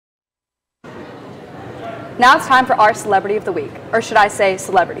Now it's time for our Celebrity of the Week, or should I say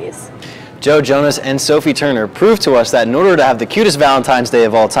celebrities. Joe Jonas and Sophie Turner proved to us that in order to have the cutest Valentine's Day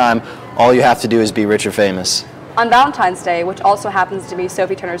of all time, all you have to do is be rich or famous. On Valentine's Day, which also happens to be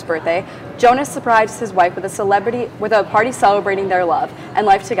Sophie Turner's birthday, Jonas surprised his wife with a party celebrating their love and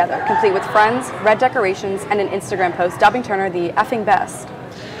life together, complete with friends, red decorations, and an Instagram post dubbing Turner the effing best.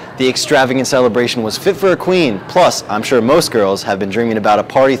 The extravagant celebration was fit for a queen. Plus, I'm sure most girls have been dreaming about a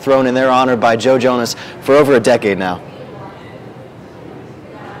party thrown in their honor by Joe Jonas for over a decade now.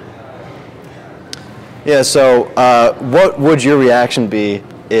 Yeah, so what would your reaction be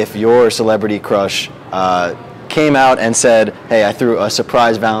if your celebrity crush came out and said, hey, I threw a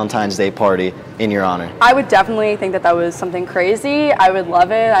surprise Valentine's Day party in your honor? I would definitely think that that was something crazy. I would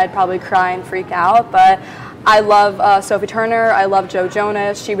love it. I'd probably cry and freak out, but I love Sophie Turner. I love Joe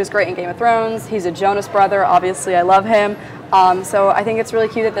Jonas. She was great in Game of Thrones. He's a Jonas brother. Obviously, I love him. So I think it's really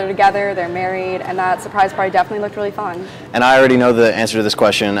cute that they're together, they're married, and that surprise party definitely looked really fun. And I already know the answer to this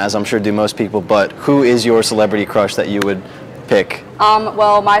question, as I'm sure do most people, but who is your celebrity crush that you would pick?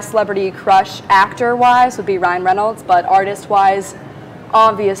 Well, my celebrity crush actor-wise would be Ryan Reynolds, but artist-wise,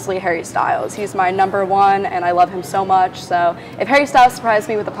 obviously Harry Styles. He's my #1, and I love him so much. So if Harry Styles surprised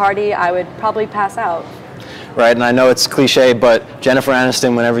me with a party, I would probably pass out. Right, and I know it's cliche, but Jennifer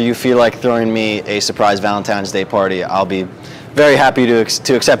Aniston, whenever you feel like throwing me a surprise Valentine's Day party, I'll be very happy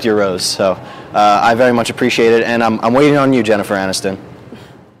to accept your rose. So I very much appreciate it, and I'm waiting on you, Jennifer Aniston.